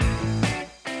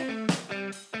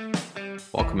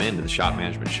Welcome into the Shop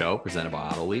Management Show presented by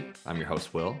AutoLeap. I'm your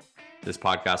host, Will. This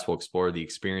podcast will explore the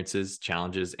experiences,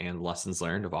 challenges, and lessons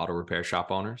learned of auto repair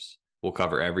shop owners. We'll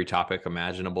cover every topic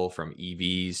imaginable from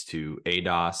EVs to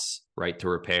ADAS, right to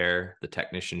repair, the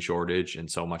technician shortage, and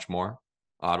so much more.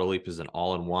 AutoLeap is an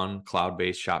all-in-one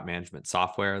cloud-based shop management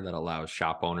software that allows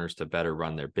shop owners to better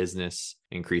run their business,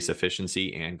 increase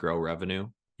efficiency, and grow revenue.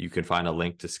 You can find a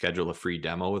link to schedule a free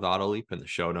demo with AutoLeap in the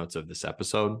show notes of this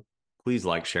episode. Please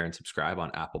like, share, and subscribe on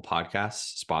Apple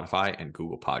Podcasts, Spotify, and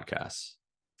Google Podcasts.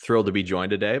 Thrilled to be joined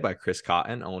today by Chris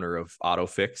Cotton, owner of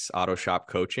AutoFix Auto Shop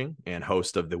Coaching and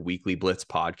host of the Weekly Blitz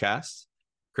podcast.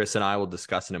 Chris and I will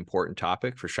discuss an important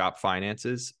topic for shop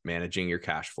finances, managing your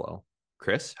cash flow.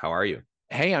 Chris, how are you?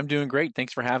 Hey, I'm doing great.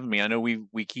 Thanks for having me. I know we've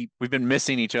been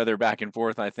missing each other back and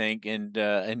forth, I think, and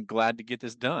glad to get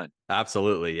this done.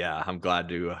 Absolutely. Yeah. I'm glad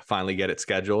to finally get it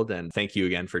scheduled. And thank you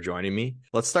again for joining me.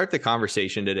 Let's start the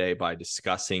conversation today by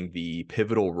discussing the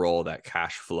pivotal role that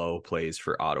cash flow plays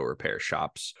for auto repair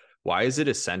shops. Why is it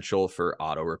essential for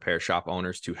auto repair shop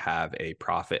owners to have a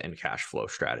profit and cash flow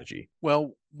strategy?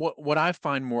 Well, what I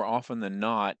find more often than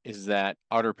not is that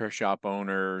auto repair shop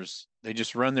owners, they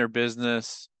just run their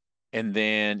business. And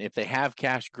then if they have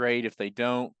cash, great. If they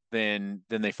don't, then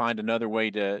they find another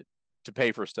way to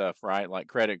pay for stuff, right? Like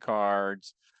credit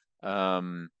cards,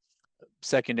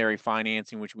 secondary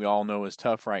financing, which we all know is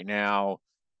tough right now.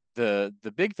 The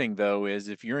big thing though is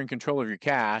if you're in control of your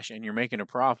cash and you're making a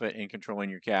profit in controlling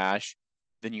your cash,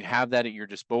 then you have that at your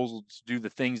disposal to do the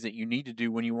things that you need to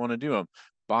do when you want to do them.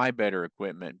 Buy better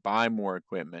equipment, buy more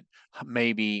equipment.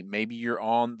 Maybe you're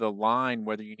on the line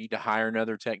whether you need to hire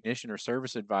another technician or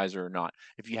service advisor or not.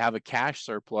 If you have a cash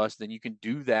surplus, then you can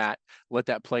do that, let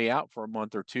that play out for a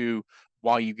month or two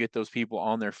while you get those people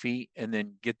on their feet and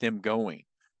then get them going.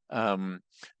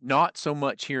 Not so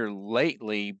much here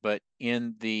lately, but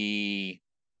in the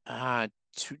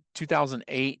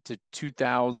 2008 to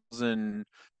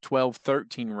 2012,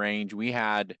 13 range, we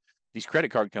had these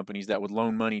credit card companies that would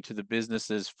loan money to the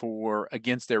businesses for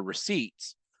against their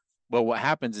receipts. Well, what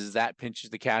happens is that pinches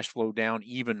the cash flow down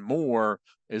even more,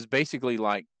 is basically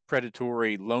like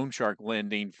predatory loan shark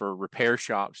lending for repair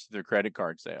shops to their credit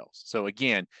card sales. So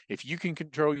again, if you can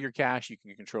control your cash, you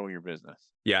can control your business.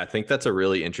 Yeah, I think that's a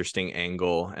really interesting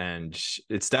angle. And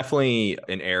it's definitely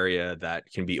an area that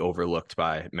can be overlooked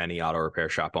by many auto repair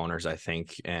shop owners, I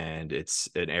think. And it's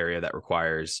an area that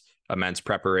requires immense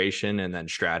preparation and then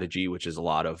strategy, which is a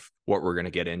lot of what we're going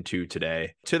to get into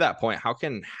today. To that point, how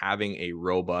can having a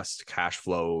robust cash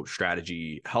flow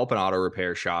strategy help an auto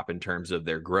repair shop in terms of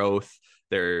their growth,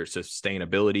 their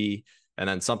sustainability, and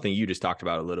then something you just talked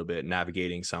about a little bit,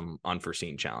 navigating some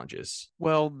unforeseen challenges?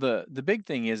 Well, the big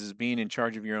thing is being in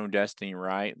charge of your own destiny,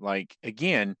 right? Like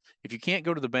again, if you can't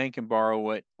go to the bank and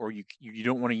borrow it, or you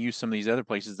don't want to use some of these other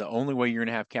places, the only way you're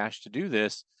going to have cash to do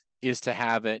this is to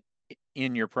have it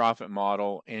in your profit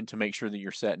model and to make sure that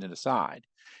you're setting it aside.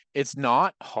 It's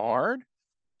not hard.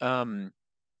 I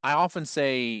often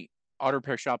say auto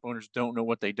repair shop owners don't know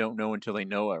what they don't know until they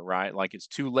know it, right? Like it's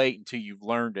too late until you've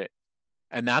learned it.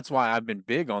 And that's why I've been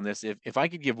big on this. If I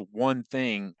could give one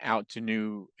thing out to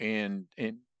new and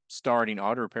starting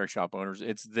auto repair shop owners,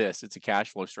 it's this. It's a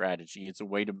cash flow strategy. It's a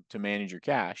way to manage your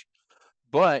cash.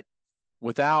 But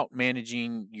without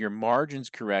managing your margins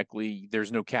correctly,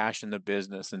 there's no cash in the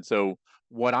business. And so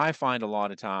what I find a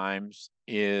lot of times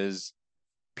is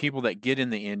people that get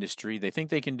in the industry, they think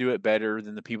they can do it better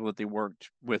than the people that they worked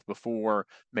with before.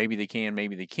 Maybe they can,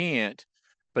 maybe they can't,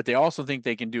 but they also think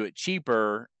they can do it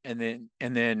cheaper and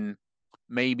then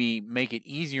maybe make it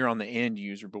easier on the end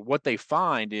user. But what they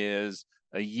find is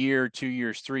a year, 2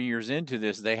 years, 3 years into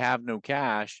this, they have no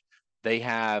cash. They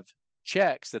have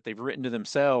checks that they've written to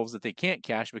themselves that they can't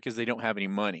cash because they don't have any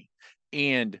money.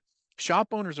 And shop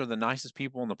owners are the nicest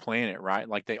people on the planet, right?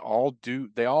 Like they all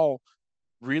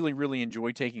really, really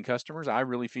enjoy taking customers, I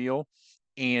really feel,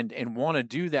 and want to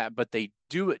do that, but they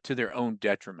do it to their own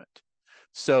detriment.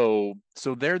 So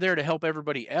they're there to help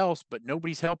everybody else, but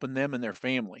nobody's helping them and their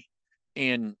family.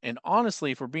 And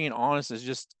honestly, if we're being honest, it's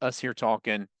just us here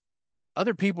talking.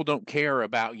 Other people don't care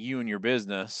about you and your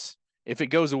business. If it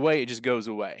goes away, it just goes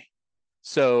away.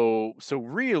 So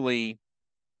really,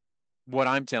 what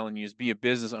I'm telling you is be a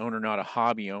business owner, not a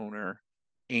hobby owner,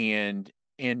 and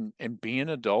be an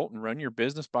adult and run your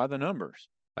business by the numbers.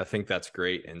 I think that's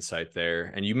great insight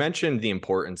there. And you mentioned the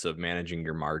importance of managing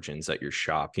your margins at your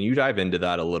shop. Can you dive into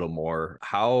that a little more?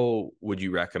 How would you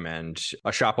recommend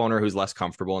a shop owner who's less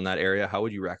comfortable in that area? How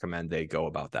would you recommend they go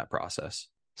about that process?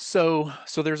 So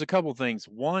there's a couple things.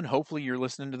 One, hopefully you're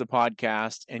listening to the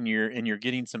podcast and you're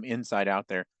getting some insight out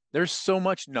there. there's so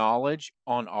much knowledge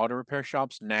on auto repair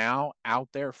shops now out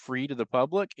there free to the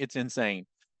public. It's insane.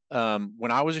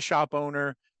 When I was a shop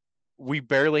owner, we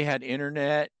barely had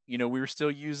internet. We were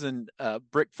still using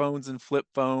brick phones and flip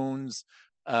phones.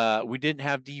 We didn't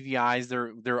have DVIs.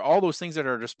 There are all those things at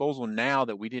our disposal now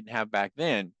that we didn't have back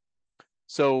then.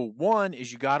 So one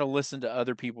is you got to listen to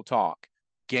other people talk,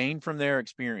 gain from their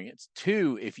experience.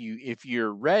 Two, if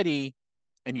you're ready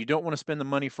and you don't want to spend the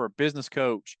money for a business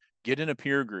coach, get in a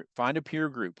peer group, find a peer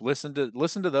group, listen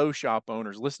to those shop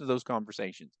owners, listen to those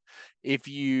conversations. If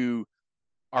you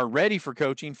are ready for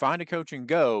coaching, find a coach and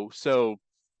go. So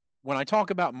when I talk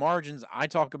about margins, I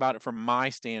talk about it from my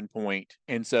standpoint.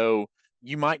 And so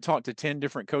you might talk to 10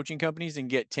 different coaching companies and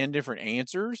get 10 different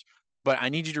answers, but I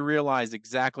need you to realize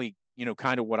exactly,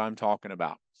 kind of what I'm talking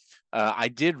about. I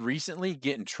did recently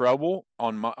get in trouble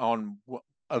on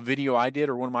a video I did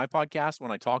or one of my podcasts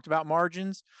when I talked about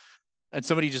margins, and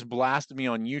somebody just blasted me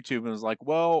on YouTube and was like,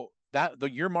 well,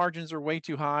 your margins are way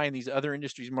too high and these other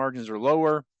industries' margins are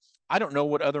lower. I don't know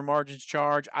what other margins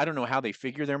charge. I don't know how they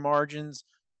figure their margins.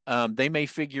 They may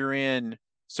figure in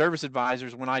service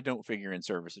advisors when I don't figure in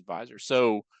service advisors.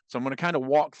 So I'm going to kind of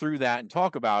walk through that and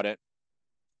talk about it.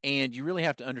 And you really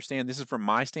have to understand this is from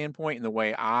my standpoint and the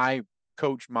way I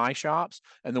coach my shops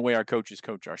and the way our coaches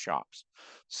coach our shops.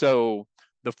 So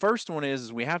the first one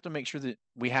is we have to make sure that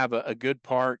we have a good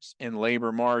parts and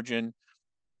labor margin.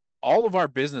 All of our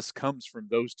business comes from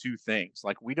those two things.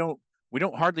 Like we don't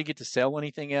hardly get to sell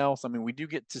anything else. I mean, we do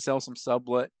get to sell some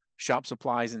sublet shop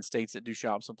supplies in states that do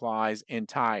shop supplies and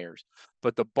tires,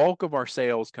 but the bulk of our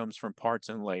sales comes from parts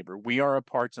and labor. We are a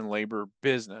parts and labor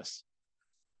business.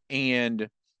 And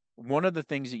one of the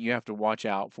things that you have to watch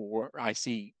out for, I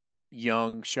see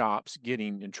young shops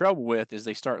getting in trouble with, is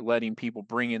they start letting people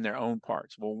bring in their own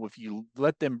parts. Well, if you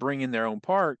let them bring in their own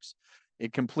parts,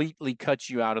 it completely cuts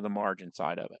you out of the margin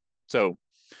side of it. So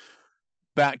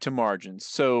back to margins.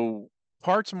 So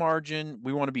parts margin,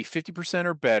 we want to be 50%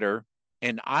 or better.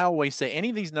 And I always say any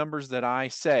of these numbers that I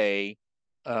say,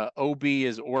 OB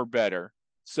is or better.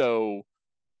 So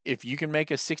if you can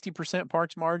make a 60%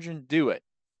 parts margin, do it.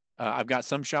 I've got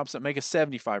some shops that make a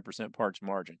 75% parts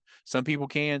margin. Some people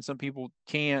can, some people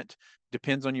can't.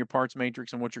 Depends on your parts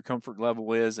matrix and what your comfort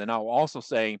level is. And I'll also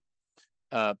say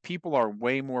people are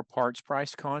way more parts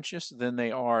price conscious than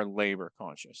they are labor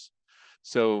conscious.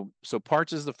 So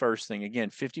parts is the first thing. Again,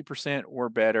 50% or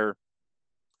better.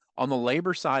 On the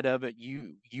labor side of it,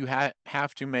 you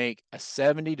have to make a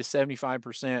 70 to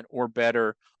 75% or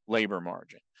better labor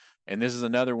margin. And this is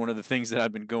another one of the things that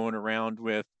I've been going around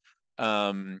with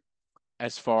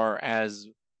as far as,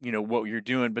 what you're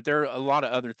doing. But there are a lot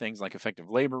of other things like effective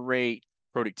labor rate,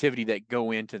 productivity that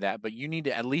go into that. But you need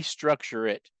to at least structure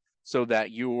it so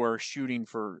that you're shooting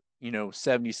for,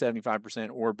 70, 75%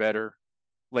 or better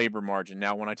labor margin.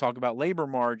 Now, when I talk about labor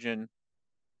margin,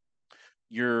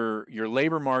 your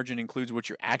labor margin includes what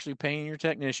you're actually paying your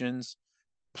technicians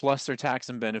plus their tax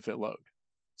and benefit load.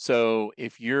 So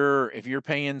if you're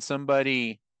paying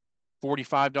somebody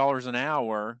 $45 an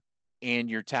hour and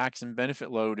your tax and benefit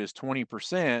load is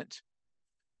 20%,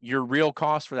 your real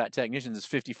cost for that technician is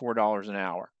 $54 an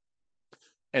hour.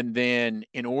 And then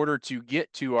in order to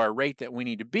get to our rate that we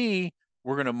need to be,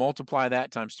 we're going to multiply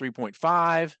that times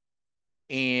 3.5,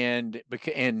 and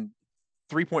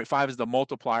 3.5 is the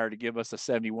multiplier to give us a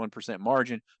 71%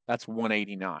 margin. That's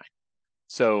 189.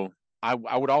 So I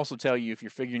would also tell you, if you're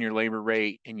figuring your labor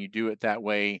rate and you do it that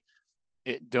way,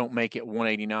 don't make it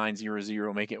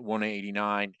 189.00, make it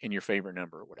 189 in your favorite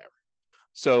number or whatever.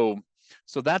 So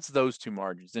that's those two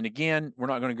margins. And again, we're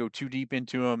not going to go too deep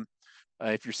into them.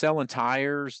 If you're selling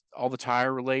tires, all the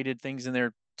tire related things in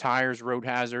there, tires, road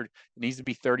hazard, it needs to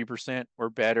be 30% or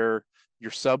better.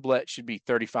 Your sublet should be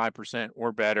 35%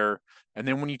 or better. And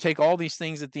then when you take all these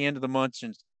things at the end of the month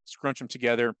and scrunch them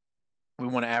together, we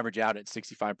want to average out at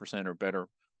 65% or better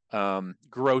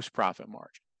gross profit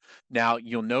margin. Now,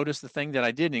 you'll notice the thing that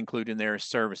I didn't include in there is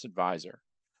service advisor.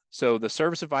 So the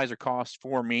service advisor costs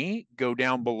for me go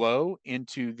down below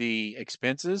into the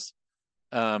expenses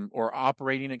or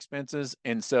operating expenses.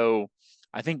 And so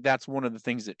I think that's one of the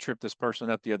things that tripped this person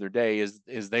up the other day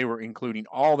is they were including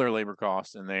all their labor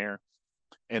costs in there,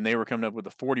 and they were coming up with a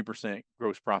 40%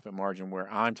 gross profit margin,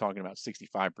 where I'm talking about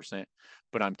 65%,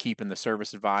 but I'm keeping the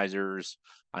service advisors,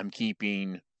 I'm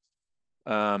keeping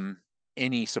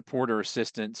any support or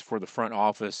assistance for the front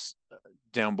office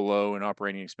down below and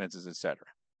operating expenses, et cetera.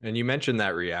 And you mentioned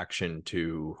that reaction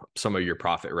to some of your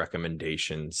profit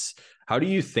recommendations. How do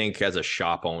you think as a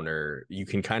shop owner, you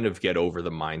can kind of get over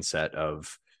the mindset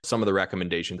of some of the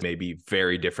recommendations may be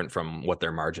very different from what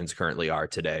their margins currently are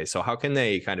today. So how can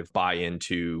they kind of buy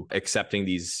into accepting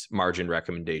these margin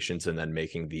recommendations and then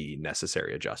making the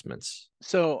necessary adjustments?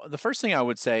 So the first thing I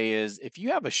would say is if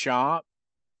you have a shop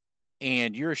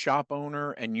and you're a shop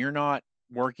owner and you're not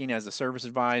working as a service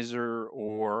advisor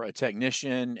or a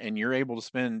technician and you're able to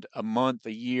spend a month,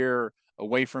 a year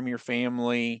away from your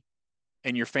family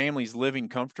and your family's living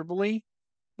comfortably,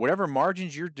 whatever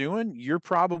margins you're doing, you're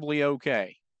probably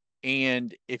okay.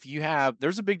 And if you have,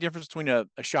 there's a big difference between a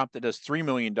shop that does $3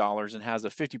 million and has a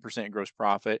 50% gross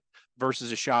profit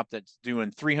versus a shop that's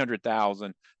doing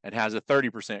 300,000 and has a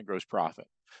 30% gross profit.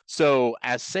 So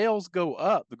as sales go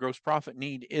up, the gross profit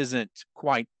need isn't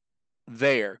quite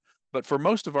there. But for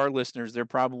most of our listeners, they're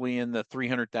probably in the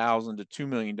 300,000 to $2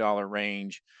 million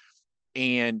range.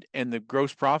 And the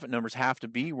gross profit numbers have to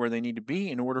be where they need to be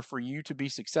in order for you to be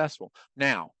successful.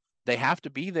 Now, they have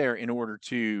to be there in order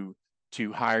to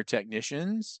hire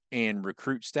technicians and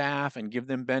recruit staff and give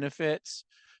them benefits.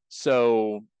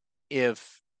 So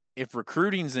if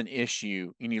recruiting's an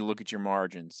issue, you need to look at your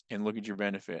margins and look at your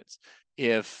benefits.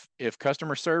 If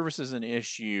customer service is an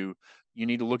issue, you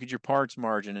need to look at your parts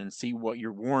margin and see what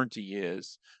your warranty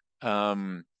is.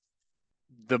 The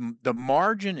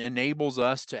margin enables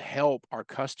us to help our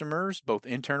customers, both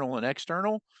internal and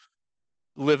external,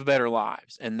 live better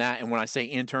lives. And when I say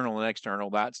internal and external,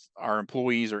 that's our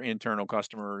employees are internal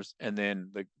customers, and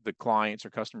then the clients or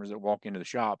customers that walk into the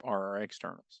shop are our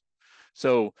externals.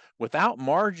 So without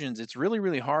margins, it's really,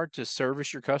 really hard to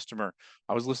service your customer.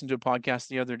 I was listening to a podcast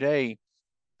the other day.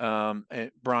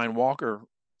 Brian Walker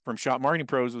from Shop Marketing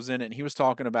Pros was in it, and he was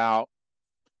talking about,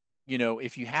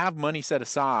 if you have money set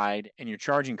aside and you're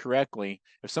charging correctly,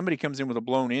 if somebody comes in with a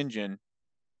blown engine,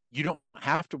 you don't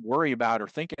have to worry about or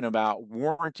thinking about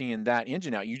warrantying that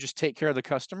engine out. You just take care of the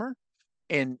customer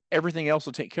and everything else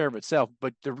will take care of itself.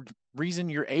 But the reason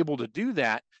you're able to do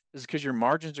that is because your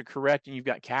margins are correct and you've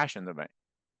got cash in the bank.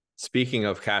 Speaking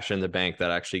of cash in the bank,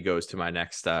 that actually goes to my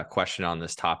next question on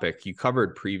this topic. You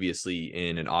covered previously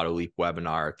in an AutoLeap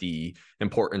webinar the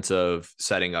importance of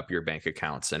setting up your bank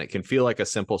accounts. And it can feel like a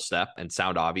simple step and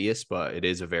sound obvious, but it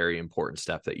is a very important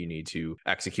step that you need to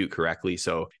execute correctly.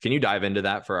 So can you dive into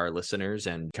that for our listeners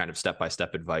and kind of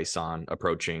step-by-step advice on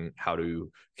approaching how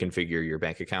to configure your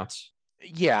bank accounts?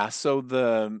 Yeah. So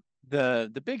the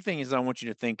big thing is I want you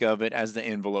to think of it as the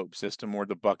envelope system or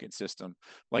the bucket system.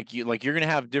 You're going to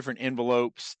have different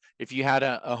envelopes. If you had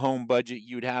a home budget,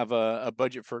 you'd have a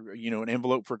budget for, an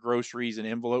envelope for groceries, an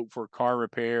envelope for car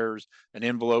repairs, an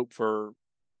envelope for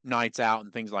nights out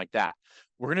and things like that.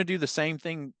 We're going to do the same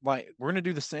thing. We're going to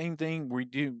do the same thing we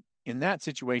do in that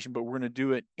situation, but we're going to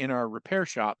do it in our repair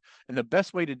shop. And the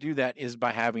best way to do that is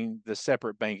by having the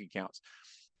separate bank accounts.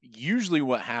 Usually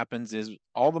what happens is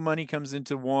all the money comes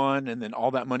into one and then all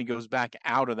that money goes back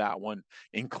out of that one,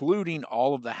 including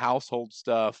all of the household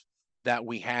stuff that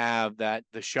we have that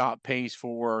the shop pays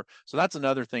for. So that's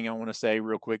another thing I want to say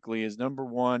real quickly is number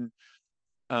one,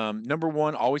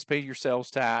 always pay your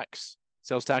sales tax.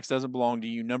 Sales tax doesn't belong to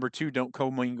you. Number two, don't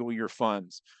commingle your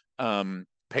funds.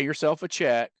 Pay yourself a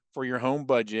check for your home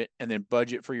budget and then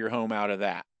budget for your home out of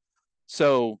that.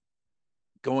 So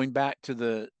going back to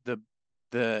the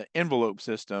envelope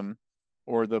system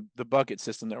or the bucket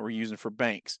system that we're using for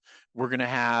banks, we're going to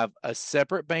have a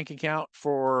separate bank account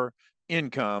for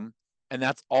income. And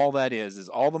that's all that is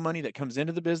all the money that comes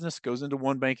into the business goes into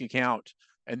one bank account.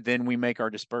 And then we make our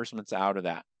disbursements out of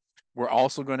that. We're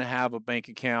also going to have a bank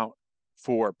account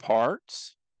for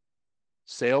parts,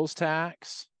 sales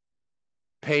tax,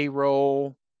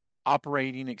 payroll,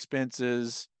 operating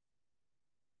expenses,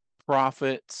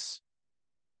 profits,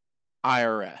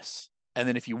 IRS. And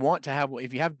then if you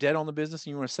have debt on the business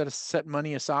and you want to set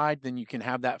money aside, then you can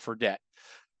have that for debt.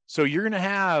 So you're going to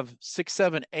have 6,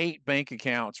 7, 8 bank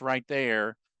accounts right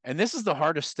there. And this is the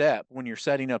hardest step when you're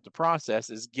setting up the process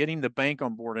is getting the bank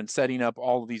on board and setting up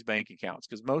all of these bank accounts.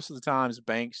 Because most of the times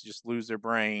banks just lose their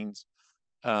brains.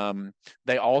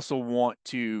 They also want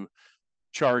to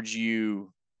charge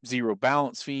you zero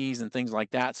balance fees and things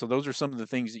like that. So those are some of the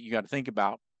things that you got to think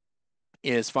about.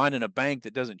 Is finding a bank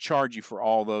that doesn't charge you for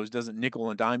all those, doesn't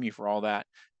nickel and dime you for all that,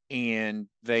 and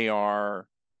they are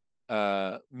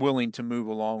willing to move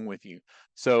along with you.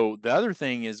 So the other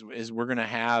thing is we're going to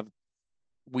have,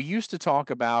 we used to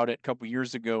talk about it a couple of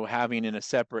years ago, having in a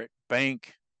separate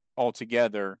bank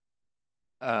altogether,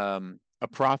 a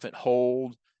profit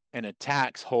hold and a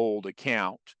tax hold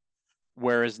account.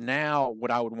 Whereas now what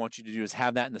I would want you to do is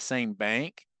have that in the same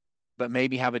bank, but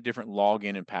maybe have a different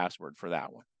login and password for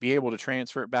that one. Be able to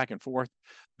transfer it back and forth.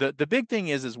 The big thing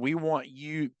is we want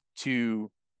you to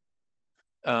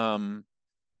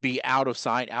be out of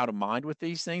sight, out of mind with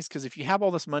these things. Because if you have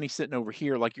all this money sitting over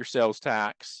here, like your sales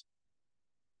tax,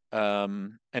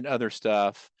 and other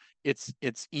stuff, it's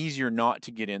easier not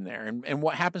to get in there. And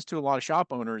what happens to a lot of shop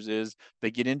owners is they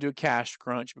get into a cash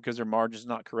crunch because their margin's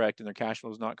not correct and their cash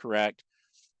flow is not correct.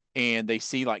 And they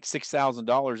see like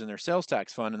 $6,000 in their sales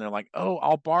tax fund, and they're like, oh,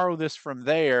 I'll borrow this from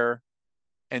there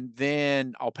and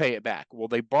then I'll pay it back. Well,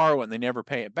 they borrow it and they never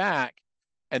pay it back.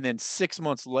 And then 6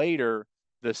 months later,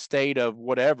 the state of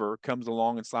whatever comes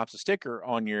along and slaps a sticker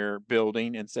on your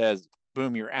building and says,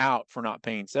 boom, you're out for not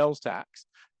paying sales tax.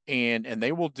 And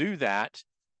they will do that.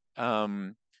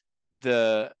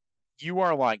 You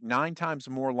are like 9 times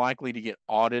more likely to get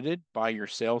audited by your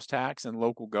sales tax and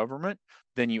local government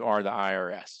than you are the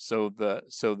IRS. So the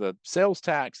sales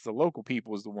tax, the local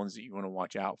people is the ones that you want to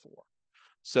watch out for.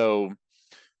 So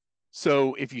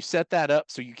if you set that up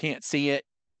so you can't see it,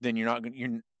 then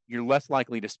you're less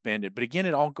likely to spend it. But again,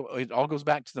 it all goes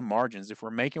back to the margins. If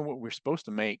we're making what we're supposed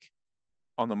to make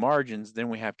on the margins, then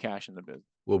we have cash in the business.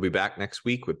 We'll be back next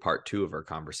week with part 2 of our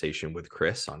conversation with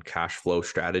Chris on cash flow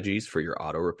strategies for your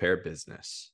auto repair business.